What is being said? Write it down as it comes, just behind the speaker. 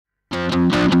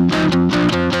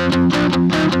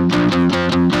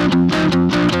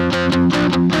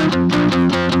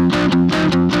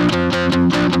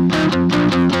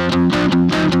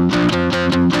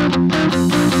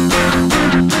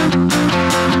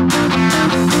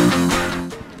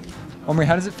Omri,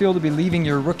 how does it feel to be leaving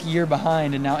your rookie year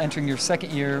behind and now entering your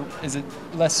second year? Is it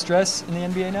less stress in the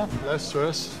NBA now? Less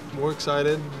stress, more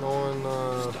excited, knowing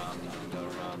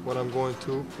what I'm going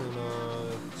to, and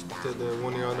get the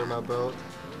 1 year under my belt,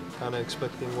 kind of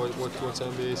expecting what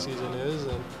NBA season is,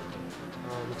 and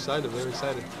I'm excited, very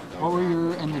excited. What were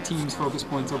your and the team's focus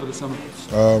points over the summer?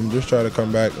 Just try to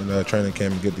come back and training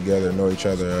camp and get together, know each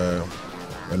other,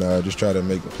 and just try to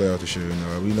make the playoffs this year.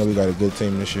 We know we got a good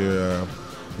team this year.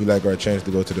 We like our chance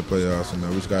to go to the playoffs, and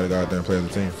we just got to go out there and play as a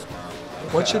team.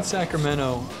 What should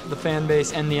Sacramento, the fan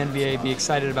base, and the NBA be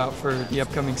excited about for the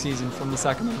upcoming season from the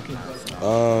Sacramento Kings?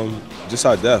 Just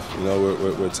our depth.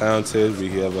 We're talented.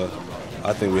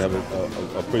 I think we have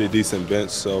a pretty decent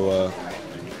bench. So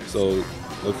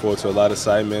look forward to a lot of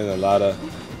excitement, a lot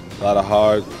of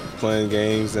hard playing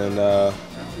games, and a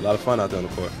lot of fun out there on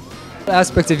the court. What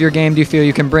aspects of your game do you feel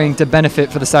you can bring to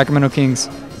benefit for the Sacramento Kings?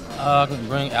 I can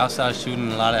bring outside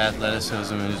shooting, a lot of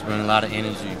athleticism, and just bring a lot of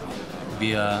energy.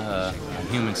 Be a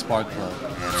human spark plug.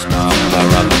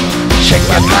 Shake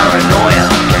my paranoia.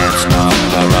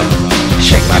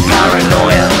 Shake my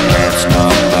paranoia.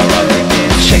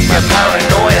 Shake my paranoia.